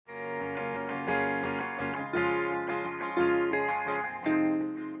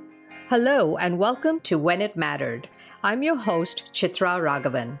Hello and welcome to When It Mattered. I'm your host, Chitra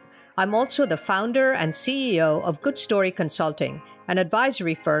Raghavan. I'm also the founder and CEO of Good Story Consulting, an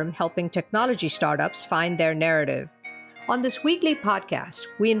advisory firm helping technology startups find their narrative. On this weekly podcast,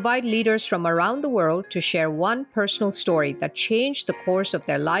 we invite leaders from around the world to share one personal story that changed the course of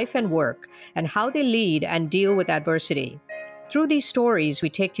their life and work and how they lead and deal with adversity. Through these stories, we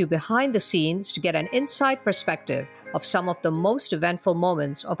take you behind the scenes to get an inside perspective of some of the most eventful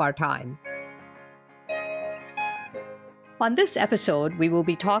moments of our time. On this episode, we will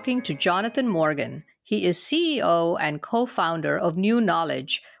be talking to Jonathan Morgan. He is CEO and co-founder of New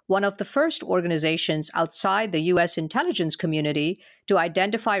Knowledge, one of the first organizations outside the U.S. intelligence community to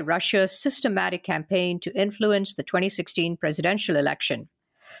identify Russia's systematic campaign to influence the 2016 presidential election.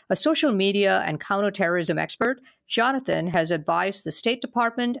 A social media and counterterrorism expert, Jonathan has advised the State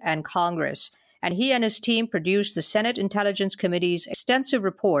Department and Congress, and he and his team produced the Senate Intelligence Committee's extensive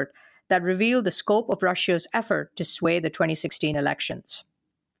report that revealed the scope of Russia's effort to sway the 2016 elections.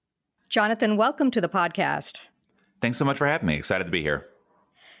 Jonathan, welcome to the podcast. Thanks so much for having me. Excited to be here.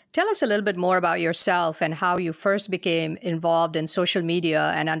 Tell us a little bit more about yourself and how you first became involved in social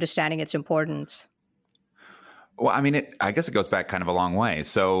media and understanding its importance. Well, I guess it goes back kind of a long way.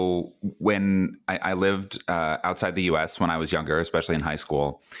 So when I lived outside the U.S. when I was younger, especially in high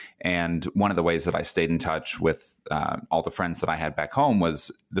school, and one of the ways that I stayed in touch with all the friends that I had back home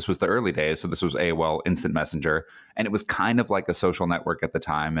this was the early days. So this was AOL Instant Messenger, and it was kind of like a social network at the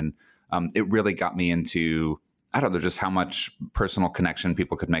time. And it really got me into, I don't know, just how much personal connection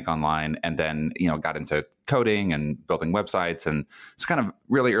people could make online, and then, got into coding and building websites. And it's kind of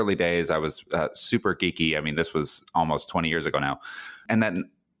really early days. I was super geeky. This was almost 20 years ago now. And then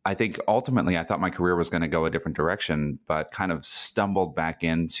I think ultimately I thought my career was going to go a different direction, but kind of stumbled back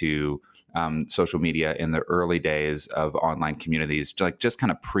into social media in the early days of online communities, like just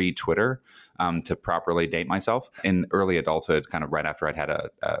kind of pre-Twitter, to properly date myself in early adulthood, kind of right after I'd had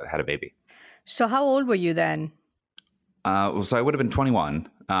a baby. So how old were you then? So I would have been 21,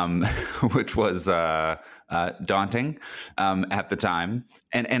 which was daunting at the time,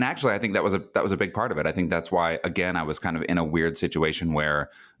 and actually I think that was a big part of it. I think that's why, again, I was kind of in a weird situation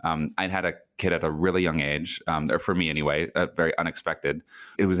where I'd had a kid at a really young age, or for me anyway, very unexpected.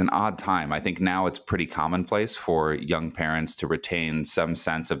 It was an odd time. I think now it's pretty commonplace for young parents to retain some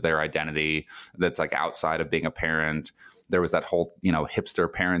sense of their identity that's like outside of being a parent. There was that whole, hipster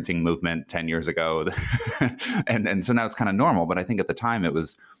parenting movement 10 years ago. and so now it's kind of normal. But I think at the time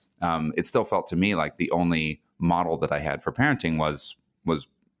it still felt to me like the only model that I had for parenting was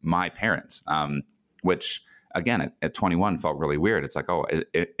my parents, which again, at 21 felt really weird. It's like, oh,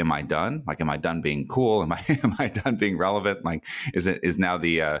 am I done? Like, am I done being cool? Am I done being relevant? Like, is now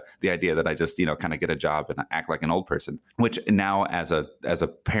the idea that I just, kind of get a job and act like an old person, which now as a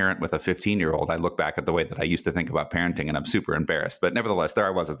parent with a 15-year-old, I look back at the way that I used to think about parenting and I'm super embarrassed, but nevertheless, there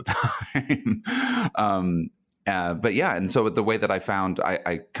I was at the time. But yeah. And so the way that I found,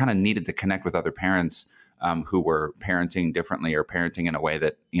 I kind of needed to connect with other parents who were parenting differently or parenting in a way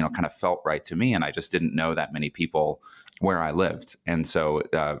that, kind of felt right to me. And I just didn't know that many people where I lived. And so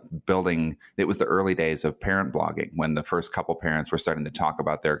it was the early days of parent blogging when the first couple parents were starting to talk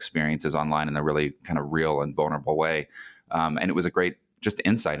about their experiences online in a really kind of real and vulnerable way. And it was a great just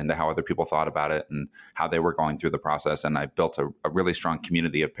insight into how other people thought about it and how they were going through the process. And I built a really strong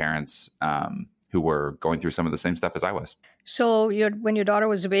community of parents who were going through some of the same stuff as I was. So when your daughter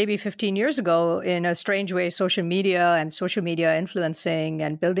was a baby 15 years ago, in a strange way, social media influencing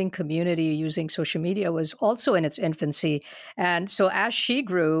and building community using social media was also in its infancy. And so as she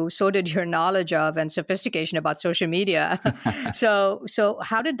grew, so did your knowledge of and sophistication about social media. So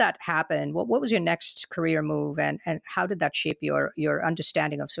how did that happen? What was your next career move, and how did that shape your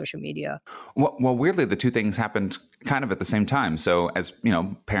understanding of social media? Well, weirdly, the two things happened kind of at the same time. So as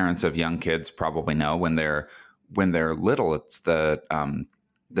parents of young kids probably know, when they're little, it's the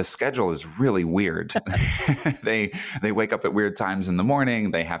schedule is really weird. They wake up at weird times in the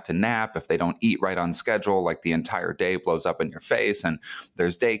morning. They have to nap. If they don't eat right on schedule, like the entire day blows up in your face. And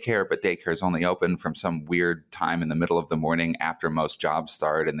there's daycare, but daycare is only open from some weird time in the middle of the morning after most jobs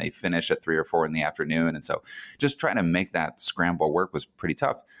start, and they finish at 3 or 4 in the afternoon. And so just trying to make that scramble work was pretty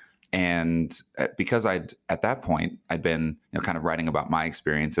tough. And because at that point, I'd been kind of writing about my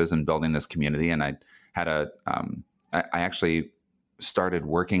experiences and building this community, and I had I actually started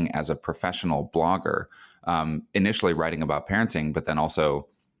working as a professional blogger, initially writing about parenting, but then also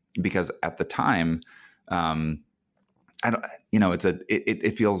because at the time,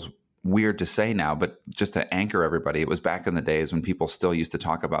 it feels weird to say now, but just to anchor everybody, it was back in the days when people still used to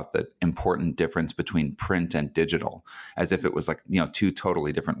talk about the important difference between print and digital, as if it was like, two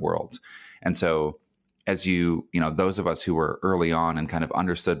totally different worlds. And so as those of us who were early on and kind of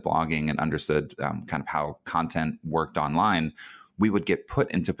understood blogging and understood kind of how content worked online, we would get put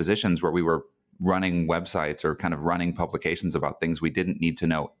into positions where we were running websites or kind of running publications about things we didn't need to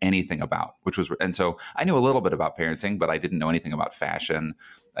know anything about, and so I knew a little bit about parenting, but I didn't know anything about fashion.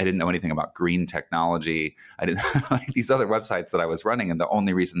 I didn't know anything about green technology. I didn't like these other websites that I was running. And the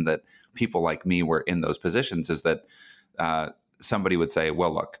only reason that people like me were in those positions is that somebody would say,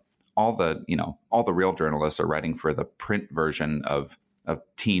 well, look, all the real journalists are writing for the print version of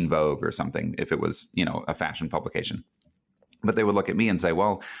Teen Vogue or something, if it was, a fashion publication. But they would look at me and say,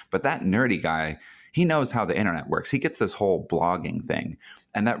 well, but that nerdy guy, he knows how the internet works. He gets this whole blogging thing.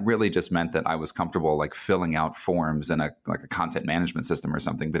 And that really just meant that I was comfortable like filling out forms in a content management system or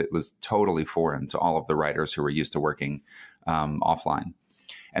something, but it was totally foreign to all of the writers who were used to working offline.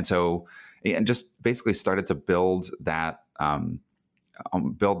 And so, and just basically started to build that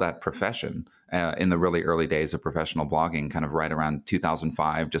profession in the really early days of professional blogging, kind of right around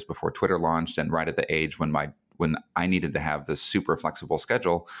 2005, just before Twitter launched, and right at the age when I needed to have this super flexible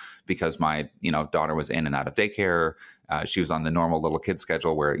schedule because my, daughter was in and out of daycare. She was on the normal little kid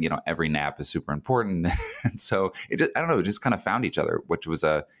schedule where, every nap is super important. And so it just kind of found each other,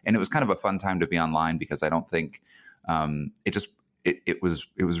 and it was kind of a fun time to be online because I don't think it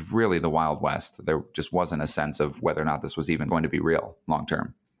was really the Wild West. There just wasn't a sense of whether or not this was even going to be real long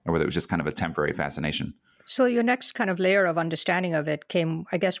term, or whether it was just kind of a temporary fascination. So your next kind of layer of understanding of it came,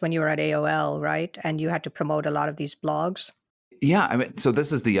 I guess, when you were at AOL, right? And you had to promote a lot of these blogs. Yeah, I mean, so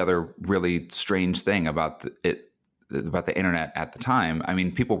this is the other really strange thing about the internet at the time. I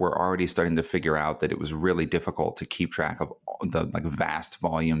mean, people were already starting to figure out that it was really difficult to keep track of the vast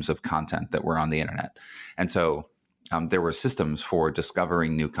volumes of content that were on the internet, and so there were systems for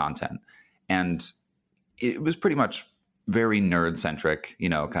discovering new content, and it was pretty much very nerd centric,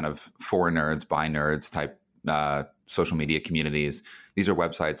 kind of for nerds by nerds type social media communities. These are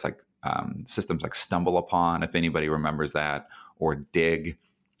websites like systems like StumbleUpon, if anybody remembers that, or Dig.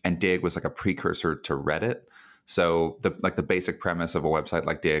 And Dig was like a precursor to Reddit. So the basic premise of a website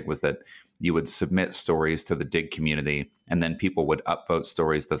like Dig was that you would submit stories to the Dig community, and then people would upvote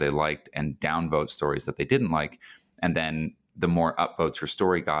stories that they liked and downvote stories that they didn't like. And then the more upvotes your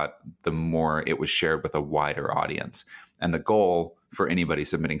story got, the more it was shared with a wider audience. And the goal for anybody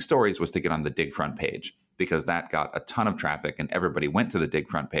submitting stories was to get on the Dig front page, because that got a ton of traffic and everybody went to the Dig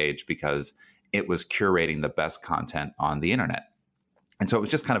front page because it was curating the best content on the internet. And so it was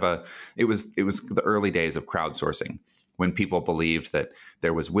just kind of it was the early days of crowdsourcing, when people believed that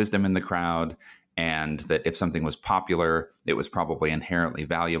there was wisdom in the crowd, and that if something was popular, it was probably inherently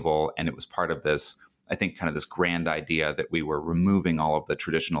valuable. And it was part of this, I think, kind of this grand idea that we were removing all of the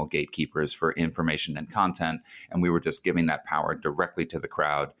traditional gatekeepers for information and content, and we were just giving that power directly to the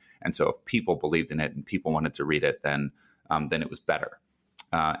crowd. And so if people believed in it and people wanted to read it, then it was better.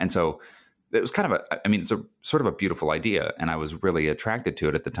 And so it was kind of it's a sort of a beautiful idea, and I was really attracted to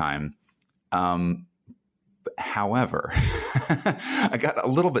it at the time. However, I got a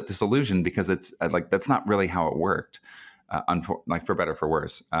little bit disillusioned because it's that's not really how it worked. For better or for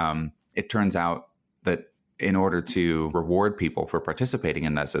worse, it turns out that in order to reward people for participating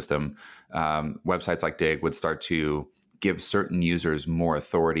in that system, websites like Dig would start to give certain users more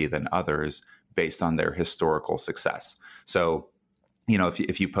authority than others based on their historical success. So,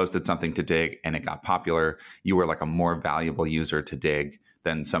 if you posted something to Dig and it got popular, you were like a more valuable user to Dig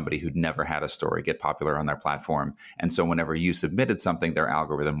than somebody who'd never had a story get popular on their platform. And so whenever you submitted something, their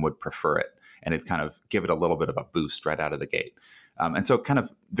algorithm would prefer it, and it'd kind of give it a little bit of a boost right out of the gate. And so kind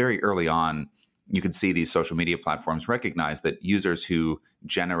of very early on, you could see these social media platforms recognize that users who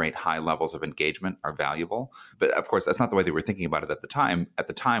generate high levels of engagement are valuable. But of course, that's not the way they were thinking about it at the time. At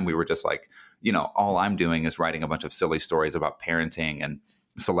the time, we were just like, all I'm doing is writing a bunch of silly stories about parenting and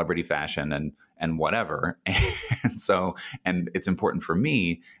celebrity fashion and whatever. And it's important for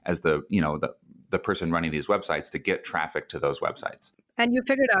me as the person running these websites to get traffic to those websites. And you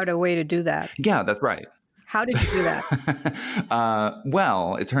figured out a way to do that. Yeah, that's right. How did you do that?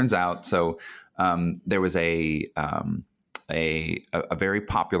 Well, it turns out, so there was a very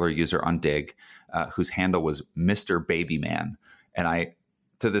popular user on Dig whose handle was Mr. Babyman. And I,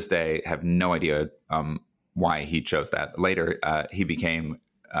 to this day, have no idea why he chose that. Later, he became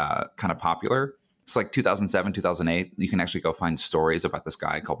kind of popular. It's like 2007, 2008. You can actually go find stories about this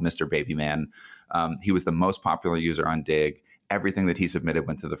guy called Mr. Babyman. He was the most popular user on Dig. Everything that he submitted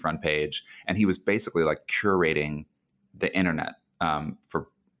went to the front page. And he was basically like curating the internet for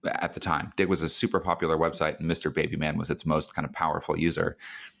at the time. Dig was a super popular website, and Mr. Babyman was its most kind of powerful user.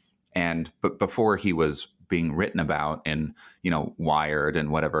 But before he was being written about in, Wired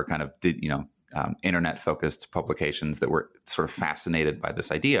and whatever kind of internet focused publications that were sort of fascinated by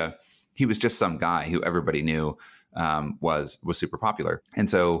this idea, he was just some guy who everybody knew was super popular. And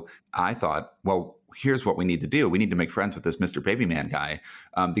so I thought, well, here's what we need to do. We need to make friends with this Mr. Babyman guy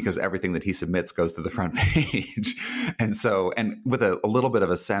because everything that he submits goes to the front page. And with a little bit of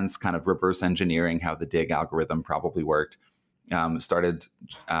a sense, kind of reverse engineering how the Dig algorithm probably worked, started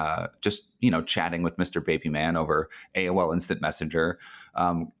just, chatting with Mr. Babyman over AOL Instant Messenger,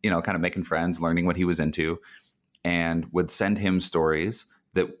 kind of making friends, learning what he was into, and would send him stories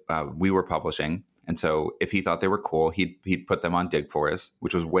that we were publishing. And so if he thought they were cool, he'd put them on Dig for us,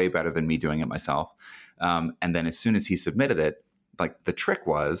 which was way better than me doing it myself. And then as soon as he submitted it, like the trick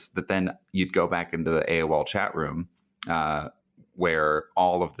was that then you'd go back into the AOL chat room where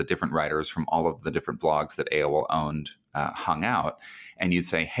all of the different writers from all of the different blogs that AOL owned hung out. And you'd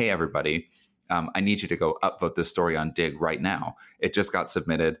say, hey, everybody, I need you to go upvote this story on Dig right now. It just got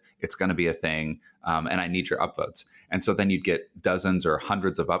submitted. It's going to be a thing. And I need your upvotes. And so then you'd get dozens or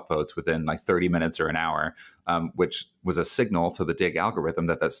hundreds of upvotes within like 30 minutes or an hour, which was a signal to the Dig algorithm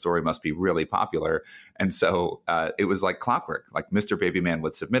that story must be really popular. And so it was like clockwork. Like Mr. Babyman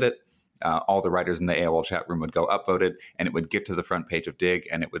would submit it. All the writers in the AOL chat room would go upvote it, and it would get to the front page of Dig,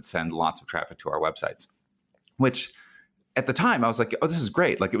 and it would send lots of traffic to our websites, which at the time I was like, oh, this is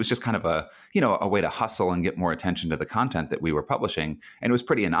great. Like it was just kind of a way to hustle and get more attention to the content that we were publishing. And it was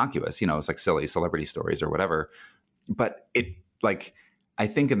pretty innocuous, it was like silly celebrity stories or whatever. But I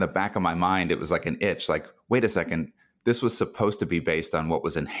think in the back of my mind, it was like an itch, like, wait a second, this was supposed to be based on what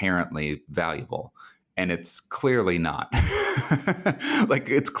was inherently valuable. And it's clearly not. Like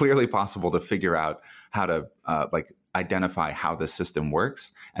it's clearly possible to figure out how to identify how the system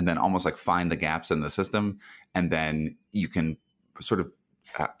works and then almost like find the gaps in the system. And then you can sort of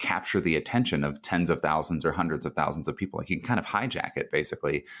capture the attention of tens of thousands or hundreds of thousands of people. Like you can kind of hijack it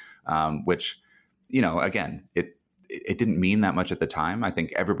basically, which, again, it didn't mean that much at the time. I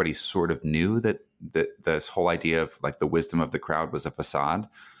think everybody sort of knew that this whole idea of like the wisdom of the crowd was a facade.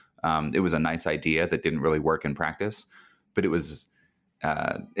 It was a nice idea that didn't really work in practice, but it was,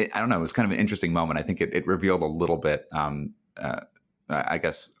 I don't know, it was kind of an interesting moment. I think it revealed a little bit, I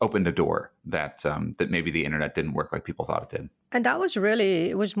guess, opened a door that maybe the internet didn't work like people thought it did. And that was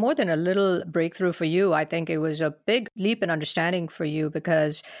it was more than a little breakthrough for you. I think it was a big leap in understanding for you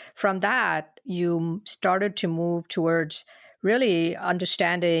because from that, you started to move towards really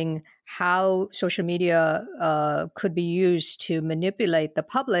understanding how social media could be used to manipulate the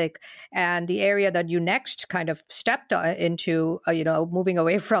public. And the area that you next kind of stepped into, moving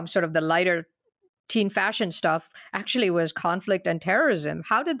away from sort of the lighter teen fashion stuff, actually was conflict and terrorism.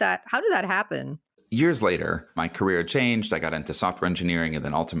 How did that happen? Years later, my career changed. I got into software engineering and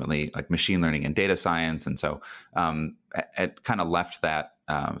then ultimately like machine learning and data science. And so I kind of left that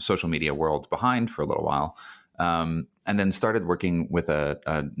social media world behind for a little while. And then started working with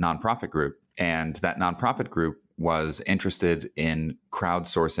a nonprofit group. And that nonprofit group was interested in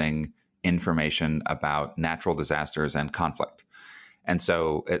crowdsourcing information about natural disasters and conflict. And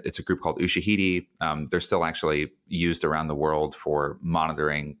so it's a group called Ushahidi. They're still actually used around the world for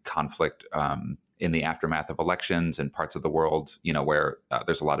monitoring conflict in the aftermath of elections in parts of the world, where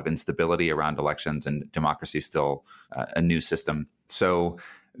there's a lot of instability around elections and democracy is still a new system. So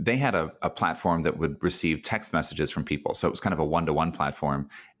they had a platform that would receive text messages from people. So it was kind of a one-to-one platform.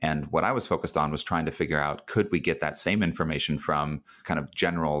 And what I was focused on was trying to figure out, could we get that same information from kind of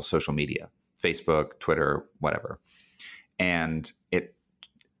general social media, Facebook, Twitter, whatever. And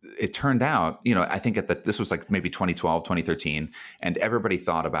it turned out, I think this was like maybe 2012, 2013, and everybody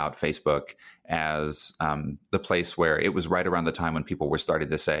thought about Facebook as the place where it was right around the time when people were starting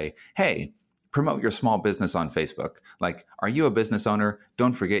to say, hey, promote your small business on Facebook. Like, are you a business owner?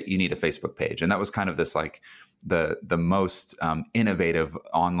 Don't forget you need a Facebook page. And that was kind of this like the most innovative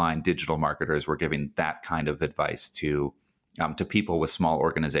online digital marketers were giving that kind of advice to people with small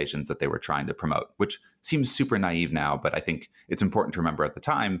organizations that they were trying to promote, which seems super naive now. But I think it's important to remember at the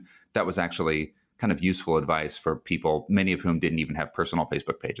time that was actually kind of useful advice for people, many of whom didn't even have personal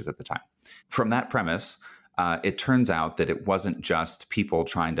Facebook pages at the time. From that premise, it turns out that it wasn't just people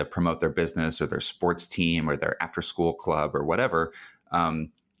trying to promote their business or their sports team or their after-school club or whatever.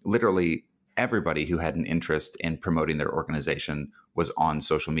 Literally everybody who had an interest in promoting their organization was on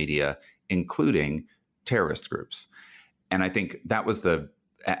social media, including terrorist groups. And I think that was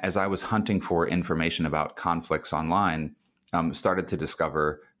as I was hunting for information about conflicts online, started to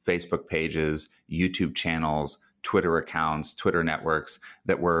discover Facebook pages, YouTube channels, Twitter accounts, Twitter networks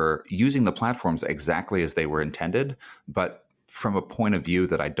that were using the platforms exactly as they were intended, but from a point of view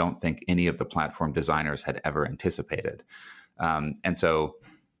that I don't think any of the platform designers had ever anticipated. And so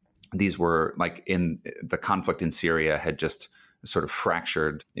these were like in the conflict in Syria had just sort of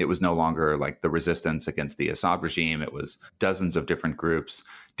fractured. It was no longer like the resistance against the Assad regime. It was dozens of different groups,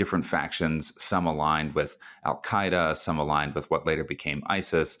 different factions, some aligned with al-Qaeda, some aligned with what later became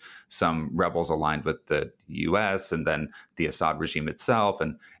ISIS, some rebels aligned with the US, and then the Assad regime itself.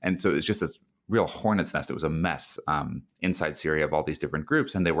 And so it was just this real hornet's nest. It was a mess inside Syria of all these different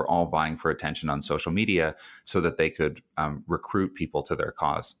groups, and they were all vying for attention on social media so that they could recruit people to their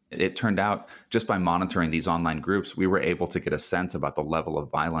cause. It turned out just by monitoring these online groups, we were able to get a sense about the level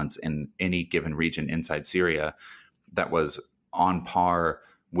of violence in any given region inside Syria that was on par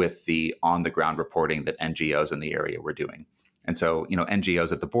with the on-the-ground reporting that NGOs in the area were doing. And so,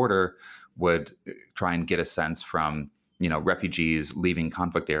 NGOs at the border would try and get a sense from refugees leaving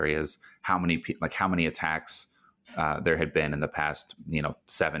conflict areas, how many attacks there had been in the past,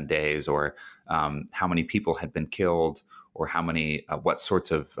 7 days, or how many people had been killed, or what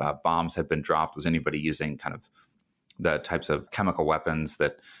sorts of bombs had been dropped. Was anybody using kind of the types of chemical weapons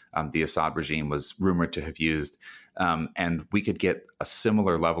that the Assad regime was rumored to have used? And we could get a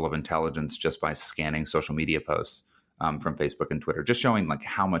similar level of intelligence just by scanning social media posts from Facebook and Twitter, just showing like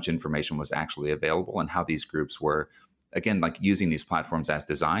how much information was actually available and how these groups were, again, like using these platforms as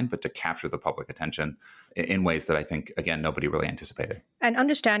designed, but to capture the public attention in ways that I think, again, nobody really anticipated. And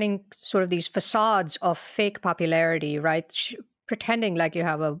understanding sort of these facades of fake popularity, right? Pretending like you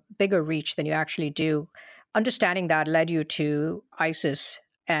have a bigger reach than you actually do. Understanding that led you to ISIS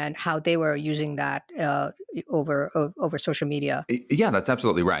and how they were using that over social media. Yeah, that's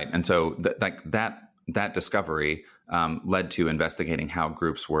absolutely right. And so that discovery led to investigating how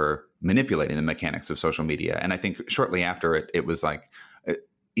groups were manipulating the mechanics of social media. And I think shortly after it was like,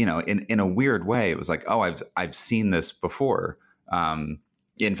 in a weird way, it was like, oh, I've seen this before.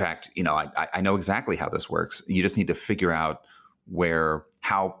 In fact, I know exactly how this works. You just need to figure out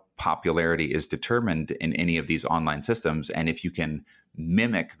how popularity is determined in any of these online systems. And if you can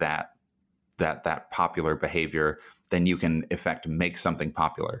mimic that popular behavior, then you can in effect make something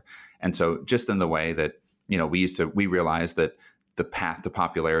popular. And so just in the way that, we realized that the path to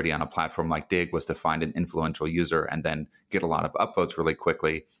popularity on a platform like Digg was to find an influential user and then get a lot of upvotes really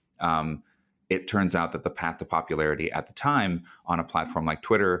quickly. It turns out that the path to popularity at the time on a platform like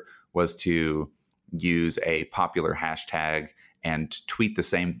Twitter was to use a popular hashtag and tweet the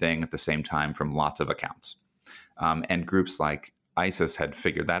same thing at the same time from lots of accounts. And groups like ISIS had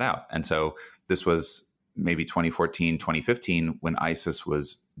figured that out. And so this was maybe 2014, 2015, when ISIS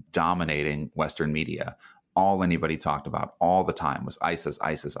was dominating Western media. All anybody talked about all the time was ISIS,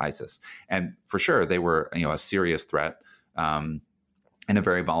 ISIS, ISIS. And for sure, they were a serious threat in a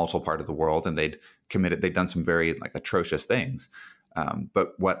very volatile part of the world. And they'd done some very atrocious things.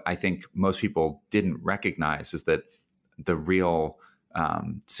 But what I think most people didn't recognize is that the real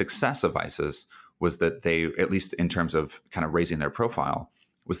success of ISIS was that they, at least in terms of kind of raising their profile,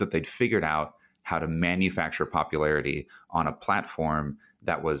 was that they'd figured out how to manufacture popularity on a platform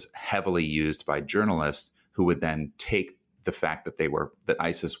that was heavily used by journalists who would then take the fact that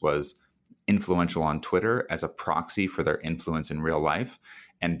ISIS was influential on Twitter as a proxy for their influence in real life.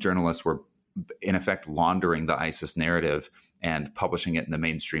 And journalists were in effect laundering the ISIS narrative and publishing it in the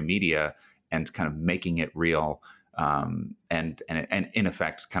mainstream media and kind of making it real. And in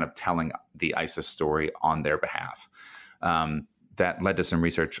effect, kind of telling the ISIS story on their behalf. That led to some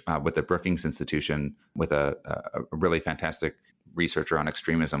research with the Brookings Institution with a really fantastic researcher on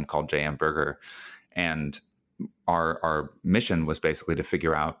extremism called J.M. Berger. And our mission was basically to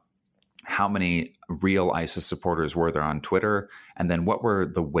figure out how many real ISIS supporters were there on Twitter, and then what were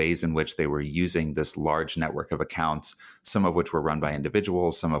the ways in which they were using this large network of accounts, some of which were run by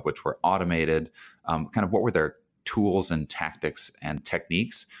individuals, some of which were automated, kind of what were their tools and tactics and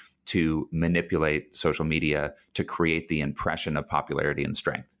techniques to manipulate social media to create the impression of popularity and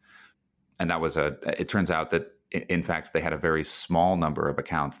strength. And it turns out that in fact, they had a very small number of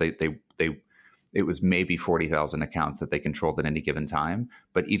accounts. It was maybe 40,000 accounts that they controlled at any given time.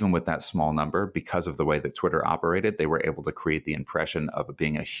 But even with that small number, because of the way that Twitter operated, they were able to create the impression of it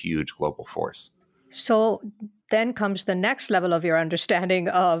being a huge global force. So then comes the next level of your understanding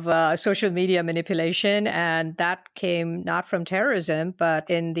of social media manipulation. And that came not from terrorism, but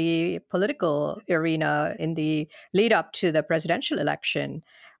in the political arena in the lead up to the presidential election.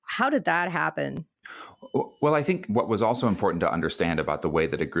 How did that happen? Well, I think what was also important to understand about the way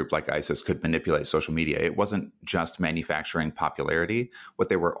that a group like ISIS could manipulate social media, it wasn't just manufacturing popularity. What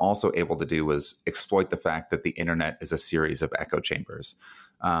they were also able to do was exploit the fact that the internet is a series of echo chambers.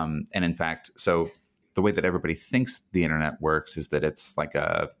 And in fact, so the way that everybody thinks the internet works is that it's like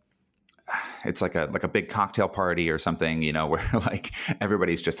a big cocktail party or something, where like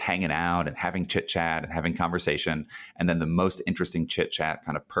everybody's just hanging out and having chit chat and having conversation. And then the most interesting chit chat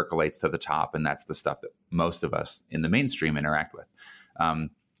kind of percolates to the top. And that's the stuff that most of us in the mainstream interact with,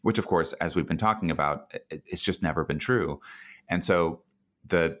 which, of course, as we've been talking about, it's just never been true. And so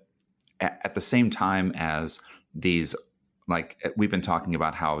at the same time as these, like we've been talking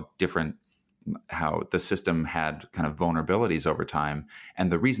about how the system had kind of vulnerabilities over time.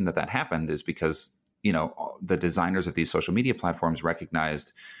 And the reason that happened is because, the designers of these social media platforms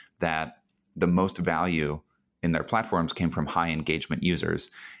recognized that the most value in their platforms came from high engagement users,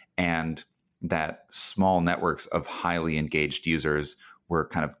 and that small networks of highly engaged users were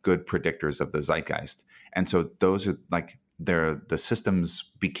kind of good predictors of the zeitgeist. And so those are like the systems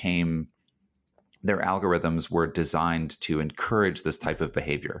became, their algorithms were designed to encourage this type of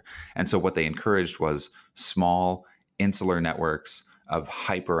behavior. And so what they encouraged was small insular networks of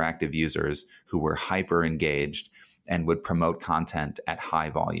hyperactive users who were hyper engaged and would promote content at high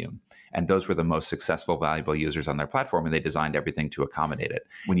volume. And those were the most successful, valuable users on their platform, and they designed everything to accommodate it.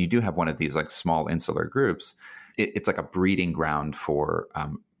 When you do have one of these like small insular groups, it's like a breeding ground for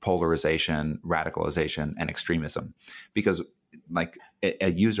polarization, radicalization, and extremism, because like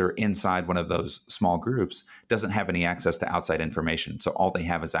a user inside one of those small groups doesn't have any access to outside information. So all they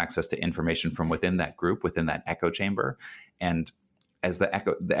have is access to information from within that group, within that echo chamber. And as the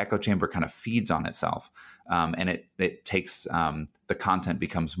echo chamber kind of feeds on itself, and it takes, the content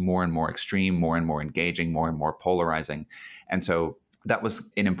becomes more and more extreme, more and more engaging, more and more polarizing. And so that was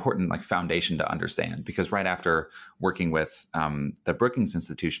an important like foundation to understand, because right after working with the Brookings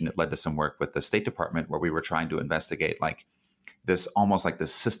Institution, it led to some work with the State Department where we were trying to investigate like this almost like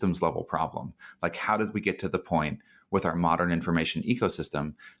this systems level problem. Like, how did we get to the point with our modern information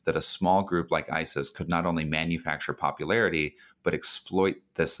ecosystem that a small group like ISIS could not only manufacture popularity, but exploit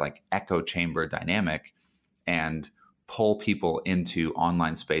this like echo chamber dynamic and pull people into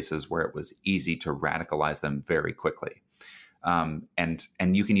online spaces where it was easy to radicalize them very quickly. And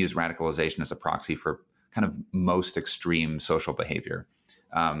you can use radicalization as a proxy for kind of most extreme social behavior,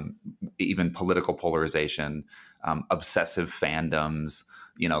 even political polarization, obsessive fandoms.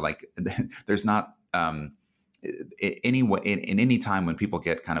 Like there's not in any time when people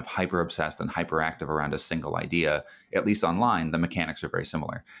get kind of hyper obsessed and hyperactive around a single idea, at least online, the mechanics are very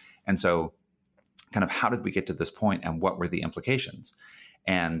similar. And so, kind of how did we get to this point, and what were the implications?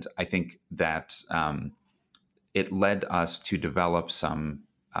 And I think that it led us to develop some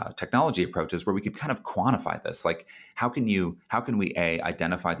technology approaches where we could kind of quantify this. Like, how can we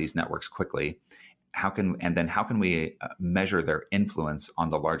identify these networks quickly? How can we measure their influence on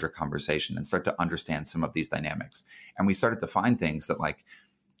the larger conversation and start to understand some of these dynamics? And we started to find things that, like,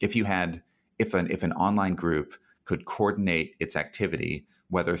 if an online group could coordinate its activity,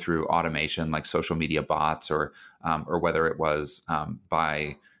 whether through automation like social media bots, or whether it was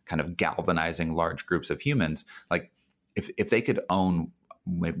by kind of galvanizing large groups of humans, like if they could own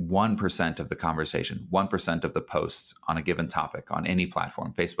 1% of the conversation, 1% of the posts on a given topic on any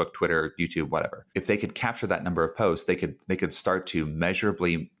platform, Facebook, Twitter, YouTube, whatever. If they could capture that number of posts, they could start to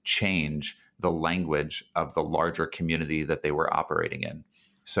measurably change the language of the larger community that they were operating in.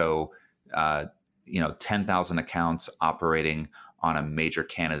 So, 10,000 accounts operating on a major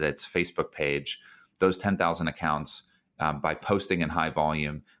candidate's Facebook page, those 10,000 accounts, by posting in high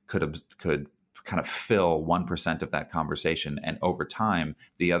volume, could kind of fill 1% of that conversation. And over time,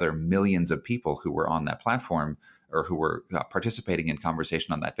 the other millions of people who were on that platform or who were participating in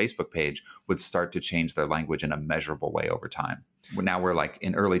conversation on that Facebook page would start to change their language in a measurable way over time. Now we're like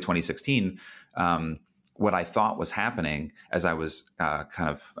in early 2016. What I thought was happening as I was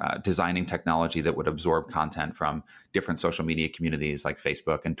designing technology that would absorb content from different social media communities like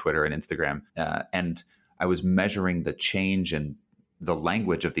Facebook and Twitter and Instagram, and I was measuring the change in the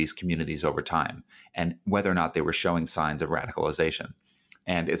language of these communities over time and whether or not they were showing signs of radicalization.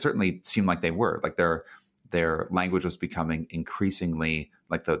 And it certainly seemed like they were. Like their language was becoming increasingly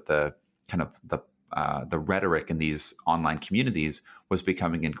like the rhetoric in these online communities was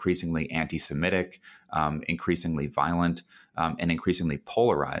becoming increasingly anti-Semitic, increasingly violent, and increasingly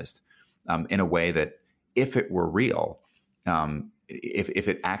polarized, in a way that, if it were real, if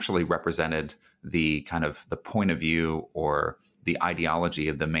it actually represented the kind of the point of view or the ideology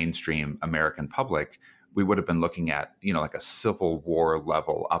of the mainstream American public, we would have been looking at, like a civil war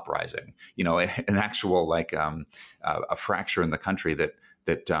level uprising, an actual a fracture in the country that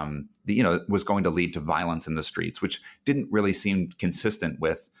was going to lead to violence in the streets, which didn't really seem consistent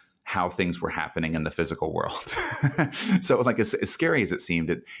with how things were happening in the physical world. So as scary as it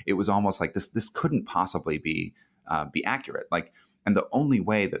seemed, it was almost like this couldn't possibly be accurate. And the only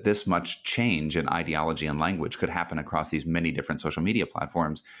way that this much change in ideology and language could happen across these many different social media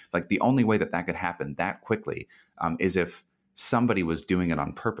platforms, the only way that could happen that quickly is if somebody was doing it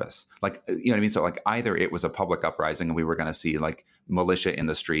on purpose. You know what I mean? So either it was a public uprising and we were going to see militia in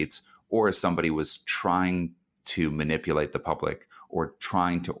the streets, or somebody was trying to manipulate the public or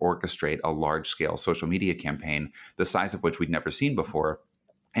trying to orchestrate a large scale social media campaign, the size of which we'd never seen before.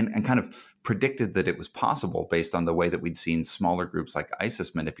 And kind of predicted that it was possible based on the way that we'd seen smaller groups like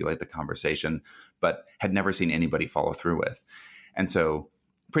ISIS manipulate the conversation, but had never seen anybody follow through with. And so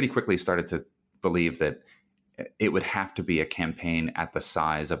pretty quickly started to believe that it would have to be a campaign at the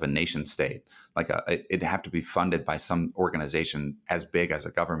size of a nation state. It'd have to be funded by some organization as big as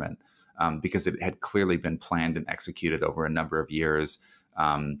a government, because it had clearly been planned and executed over a number of years.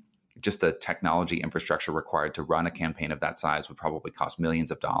 Just the technology infrastructure required to run a campaign of that size would probably cost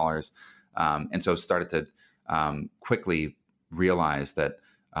millions of dollars. And so started to quickly realize that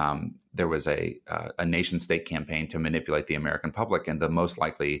there was a nation state campaign to manipulate the American public, and the most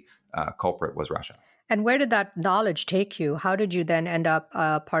likely culprit was Russia. And where did that knowledge take you? How did you then end up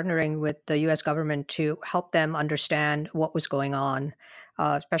partnering with the U.S. government to help them understand what was going on,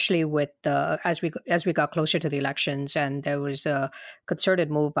 especially with as we got closer to the elections, and there was a concerted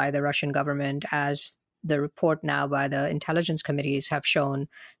move by the Russian government, as the report now by the intelligence committees have shown,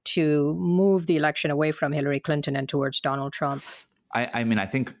 to move the election away from Hillary Clinton and towards Donald Trump? I mean, I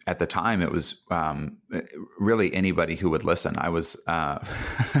think at the time it was really anybody who would listen. I was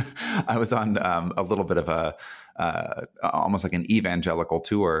I was on a little bit of almost like an evangelical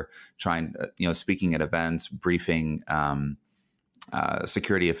tour, trying speaking at events, briefing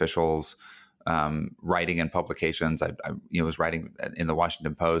security officials, writing in publications. I was writing in the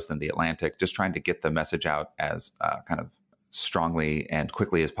Washington Post and the Atlantic, just trying to get the message out as kind of strongly and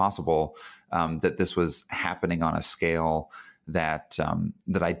quickly as possible, that this was happening on a scale that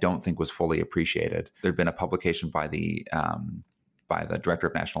I don't think was fully appreciated. There'd been a publication by the Director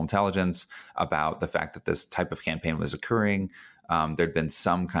of National Intelligence about the fact that this type of campaign was occurring. There'd been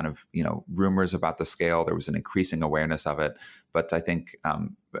some kind of rumors about the scale. There was an increasing awareness of it, but I think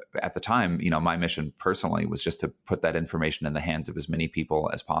at the time, my mission personally was just to put that information in the hands of as many people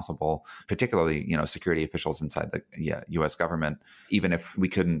as possible, particularly security officials inside the U.S. government. Even if we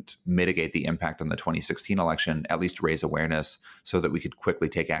couldn't mitigate the impact on the 2016 election, at least raise awareness so that we could quickly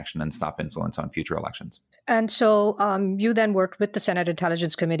take action and stop influence on future elections. And so you then worked with the Senate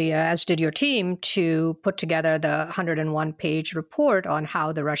Intelligence Committee, as did your team, to put together the 101-page report on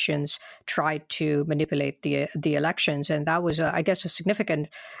how the Russians tried to manipulate the elections. And that was, I guess, a significant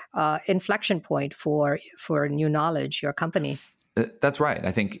inflection point for New Knowledge, your company. That's right.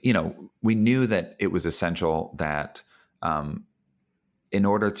 I think, we knew that it was essential that in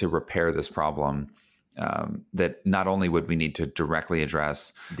order to repair this problem, that not only would we need to directly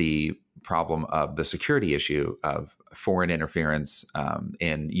address the problem of the security issue of foreign interference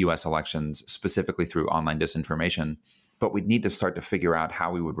in U.S. elections, specifically through online disinformation, but we'd need to start to figure out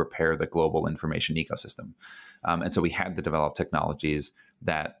how we would repair the global information ecosystem. And so we had to develop technologies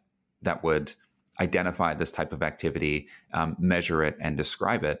that would identify this type of activity, measure it, and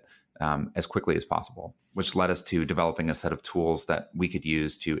describe it as quickly as possible, which led us to developing a set of tools that we could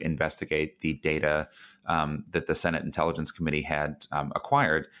use to investigate the data that the Senate Intelligence Committee had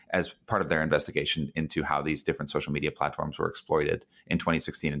acquired as part of their investigation into how these different social media platforms were exploited in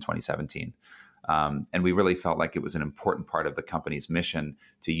 2016 and 2017. And we really felt like it was an important part of the company's mission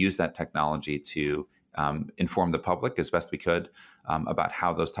to use that technology to inform the public as best we could about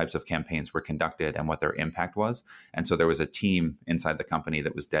how those types of campaigns were conducted and what their impact was. And so there was a team inside the company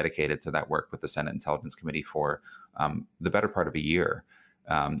that was dedicated to that work with the Senate Intelligence Committee for the better part of a year,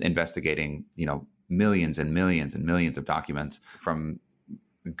 investigating, millions and millions and millions of documents from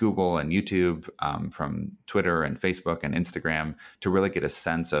Google and YouTube, from Twitter and Facebook and Instagram, to really get a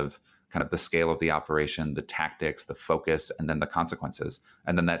sense of kind of the scale of the operation, the tactics, the focus, and then the consequences.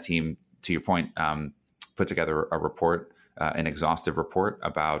 And then that team, to your point, put together a report, an exhaustive report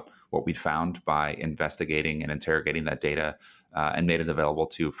about what we'd found by investigating and interrogating that data, and made it available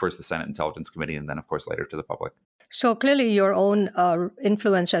to first the Senate Intelligence Committee and then, of course, later to the public. So clearly, your own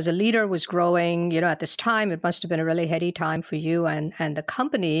influence as a leader was growing. At this time, it must have been a really heady time for you and the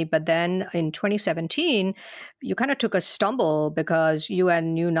company. But then in 2017, you kind of took a stumble because you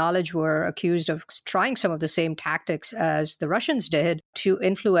and New Knowledge were accused of trying some of the same tactics as the Russians did to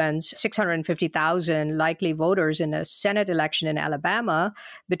influence 650,000 likely voters in a Senate election in Alabama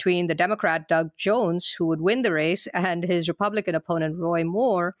between the Democrat Doug Jones, who would win the race, and his Republican opponent Roy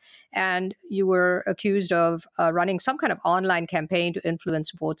Moore. And you were accused of running some kind of online campaign to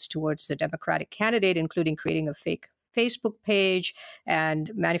influence votes towards the Democratic candidate, including creating a fake Facebook page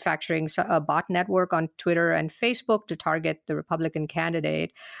and manufacturing a bot network on Twitter and Facebook to target the Republican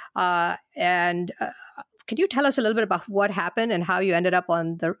candidate. And can you tell us a little bit about what happened and how you ended up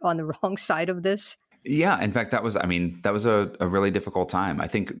on the wrong side of this? Yeah, in fact, that was a really difficult time. I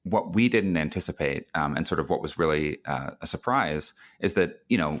think what we didn't anticipate, and sort of what was really a surprise, is that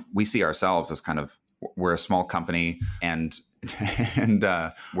we see ourselves as we're a small company, and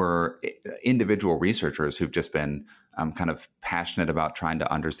we're individual researchers who've just been kind of passionate about trying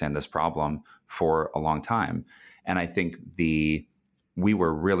to understand this problem for a long time. And I think we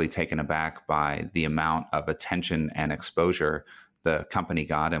were really taken aback by the amount of attention and exposure the company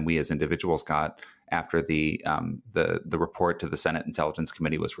got, and we as individuals got, after the report to the Senate Intelligence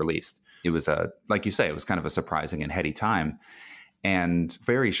Committee was released. It was like you say, it was kind of a surprising and heady time. And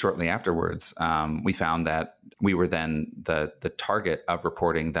very shortly afterwards, we found that we were then the target of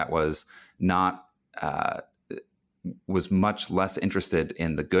reporting that was not was much less interested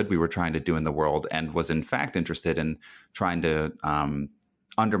in the good we were trying to do in the world, and was in fact interested in trying to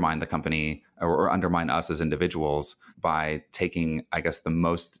undermine the company or undermine us as individuals by taking, I guess, the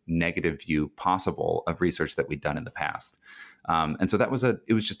most negative view possible of research that we'd done in the past. And so it was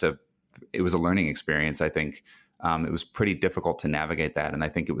a learning experience. I think it was pretty difficult to navigate that. And I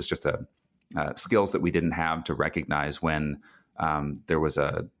think it was just skills that we didn't have to recognize when there was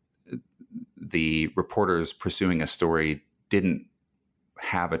the reporters pursuing a story didn't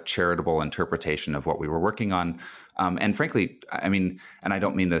have a charitable interpretation of what we were working on. And frankly, and I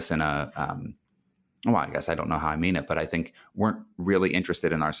don't mean this in I guess I don't know how I mean it, but I think weren't really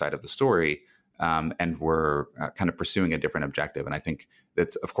interested in our side of the story, and were kind of pursuing a different objective. And I think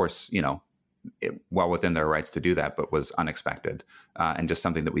that's, of course, well within their rights to do that, but was unexpected, and just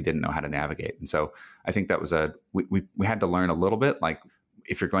something that we didn't know how to navigate. And so I think that was we had to learn a little bit, like,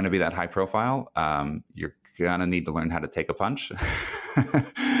 if you're going to be that high profile, you're gonna need to learn how to take a punch,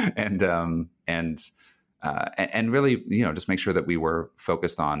 and really, just make sure that we were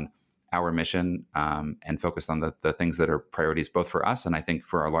focused on our mission, and focused on the things that are priorities both for us and I think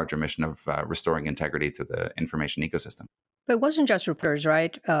for our larger mission of restoring integrity to the information ecosystem. But it wasn't just reporters,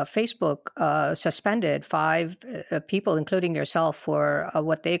 right? Facebook suspended 5 people, including yourself, for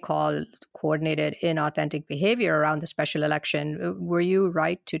what they call coordinated inauthentic behavior around the special election. Were you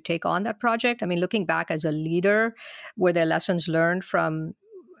right to take on that project? I mean, looking back as a leader, were there lessons learned from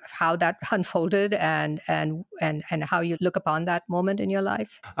how that unfolded and how you look upon that moment in your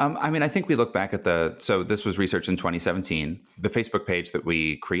life? I think we look back at so this was research in 2017. The Facebook page that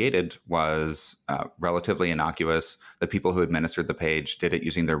we created was relatively innocuous. The people who administered the page did it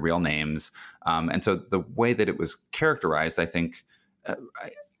using their real names. And so the way that it was characterized, I think,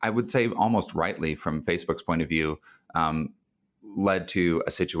 I would say almost rightly from Facebook's point of view, led to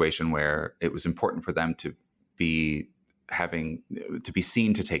a situation where it was important for them to be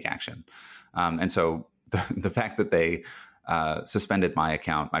seen to take action. And so the fact that they suspended my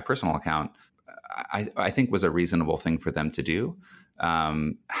account, my personal account, I think was a reasonable thing for them to do.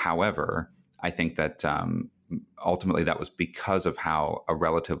 However, I think that ultimately that was because of how a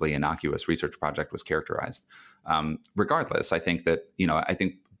relatively innocuous research project was characterized. Regardless, I think that, I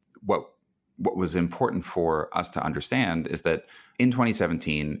think what was important for us to understand is that in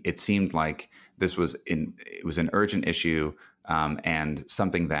 2017, it seemed like it was an urgent issue, and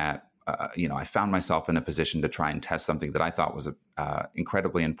something that I found myself in a position to try and test something that I thought was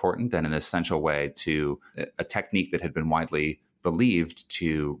incredibly important and an essential way to a technique that had been widely believed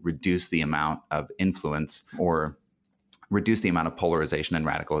to reduce the amount of influence or reduce the amount of polarization and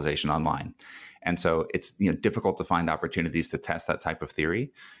radicalization online. And so it's difficult to find opportunities to test that type of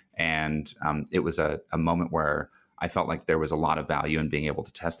theory. And it was a moment where I felt like there was a lot of value in being able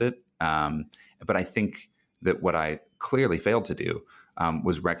to test it. But I think that what I clearly failed to do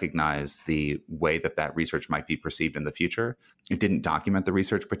was recognize the way that research might be perceived in the future. It didn't document the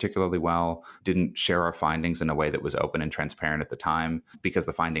research particularly well, didn't share our findings in a way that was open and transparent at the time, because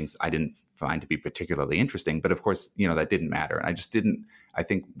the findings I didn't find to be particularly interesting. But of course, that didn't matter. And I just didn't, I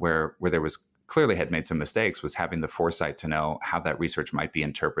think where there was clearly had made some mistakes was having the foresight to know how that research might be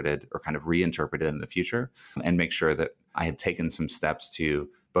interpreted or kind of reinterpreted in the future, and make sure that I had taken some steps to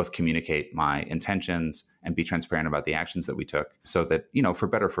both communicate my intentions and be transparent about the actions that we took, so that, for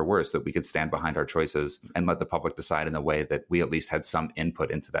better or for worse, that we could stand behind our choices and let the public decide in a way that we at least had some input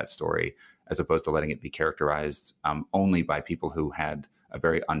into that story, as opposed to letting it be characterized only by people who had a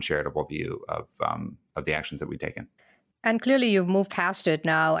very uncharitable view of the actions that we'd taken. And clearly you've moved past it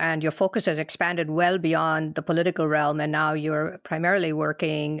now, and your focus has expanded well beyond the political realm. And now you're primarily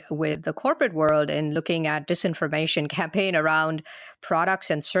working with the corporate world in looking at disinformation campaign around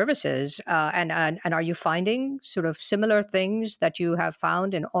products and services. And are you finding sort of similar things that you have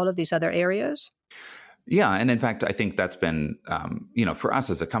found in all of these other areas? Yeah. And in fact, I think that's been, for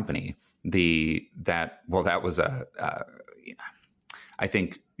us as a company, I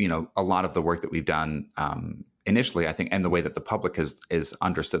think, a lot of the work that we've done initially, I think, and the way that the public is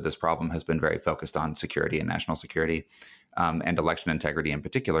understood this problem has been very focused on security and national security and election integrity in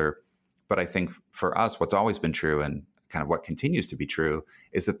particular. But I think for us, what's always been true and kind of what continues to be true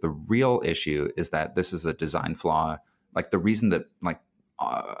is that the real issue is that this is a design flaw. Like the reason that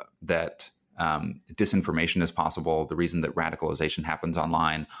disinformation is possible, the reason that radicalization happens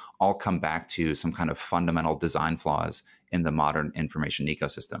online, all come back to some kind of fundamental design flaws in the modern information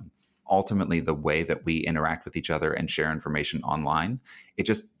ecosystem. Ultimately, the way that we interact with each other and share information online, it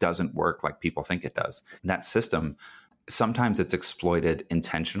just doesn't work like people think it does. That system, sometimes it's exploited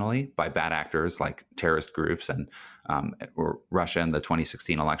intentionally by bad actors like terrorist groups and or Russia in the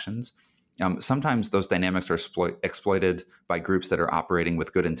 2016 elections. Sometimes those dynamics are exploited by groups that are operating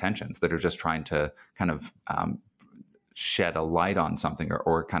with good intentions, that are just trying to kind of shed a light on something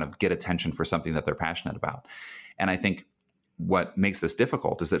or kind of get attention for something that they're passionate about. And I think what makes this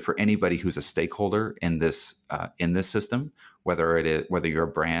difficult is that for anybody who's a stakeholder in this system, whether you're a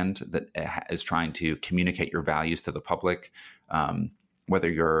brand that is trying to communicate your values to the public, whether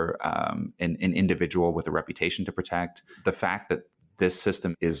you're an individual with a reputation to protect, the fact that this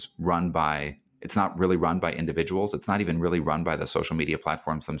system is it's not really run by individuals. It's not even really run by the social media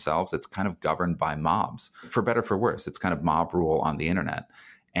platforms themselves. It's kind of governed by mobs, for better, for worse. It's kind of mob rule on the internet.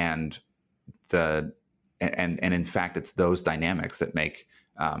 And in fact, it's those dynamics that make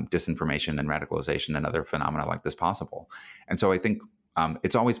disinformation and radicalization and other phenomena like this possible. And so I think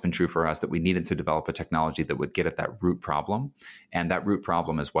it's always been true for us that we needed to develop a technology that would get at that root problem. And that root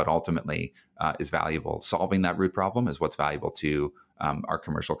problem is what ultimately is valuable. Solving that root problem is what's valuable to our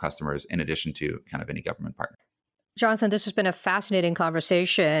commercial customers, in addition to kind of any government partner. Jonathan, this has been a fascinating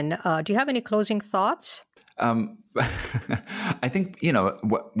conversation. Do you have any closing thoughts? I think,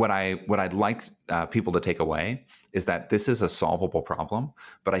 what I'd like people to take away is that this is a solvable problem.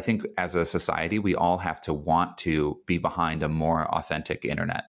 But I think as a society, we all have to want to be behind a more authentic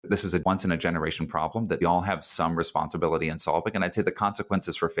internet. This is a once in a generation problem that we all have some responsibility in solving. And I'd say the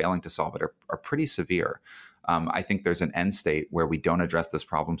consequences for failing to solve it are pretty severe. I think there's an end state where we don't address this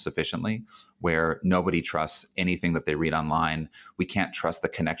problem sufficiently, where nobody trusts anything that they read online. We can't trust the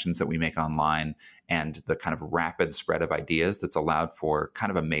connections that we make online, and the kind of rapid spread of ideas that's allowed for kind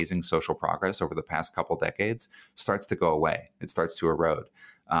of amazing social progress over the past couple decades starts to go away. It starts to erode.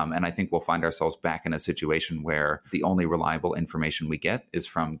 And I think we'll find ourselves back in a situation where the only reliable information we get is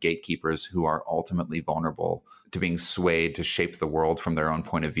from gatekeepers who are ultimately vulnerable to being swayed to shape the world from their own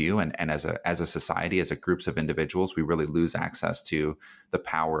point of view. And as a society, as a groups of individuals, we really lose access to the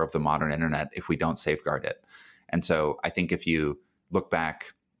power of the modern internet if we don't safeguard it. And so I think if you look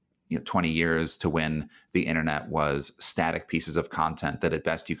back 20 years to when the internet was static pieces of content that at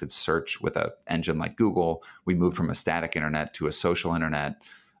best you could search with an engine like Google, we moved from a static internet to a social internet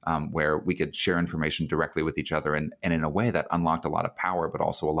where we could share information directly with each other. And in a way that unlocked a lot of power, but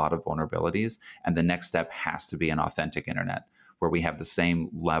also a lot of vulnerabilities. And the next step has to be an authentic internet where we have the same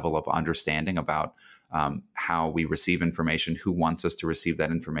level of understanding about how we receive information, who wants us to receive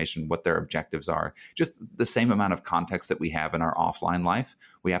that information, what their objectives are, just the same amount of context that we have in our offline life.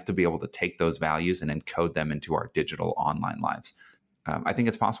 We have to be able to take those values and encode them into our digital online lives. I think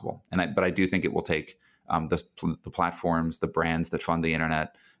it's possible. But I do think it will take the platforms, the brands that fund the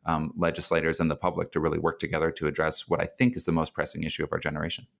internet, legislators, and the public to really work together to address what I think is the most pressing issue of our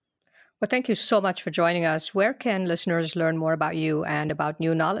generation. Well, thank you so much for joining us. Where can listeners learn more about you and about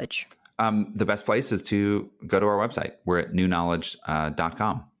New Knowledge? The best place is to go to our website. We're at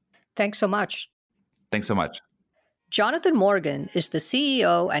newknowledge.com. Thanks so much. Thanks so much. Jonathan Morgan is the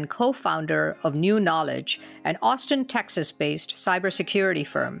CEO and co-founder of New Knowledge, an Austin, Texas-based cybersecurity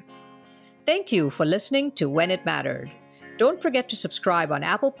firm. Thank you for listening to When It Mattered. Don't forget to subscribe on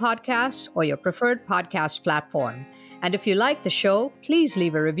Apple Podcasts or your preferred podcast platform. And if you like the show, please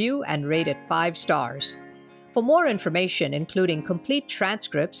leave a review and rate it 5 stars. For more information, including complete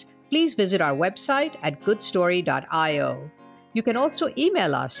transcripts, please visit our website at goodstory.io. You can also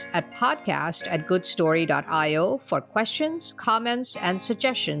email us at podcast@goodstory.io for questions, comments, and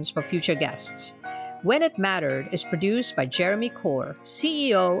suggestions for future guests. When It Mattered is produced by Jeremy Corr,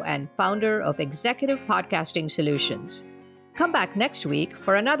 CEO and founder of Executive Podcasting Solutions. Come back next week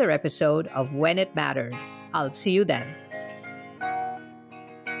for another episode of When It Mattered. I'll see you then.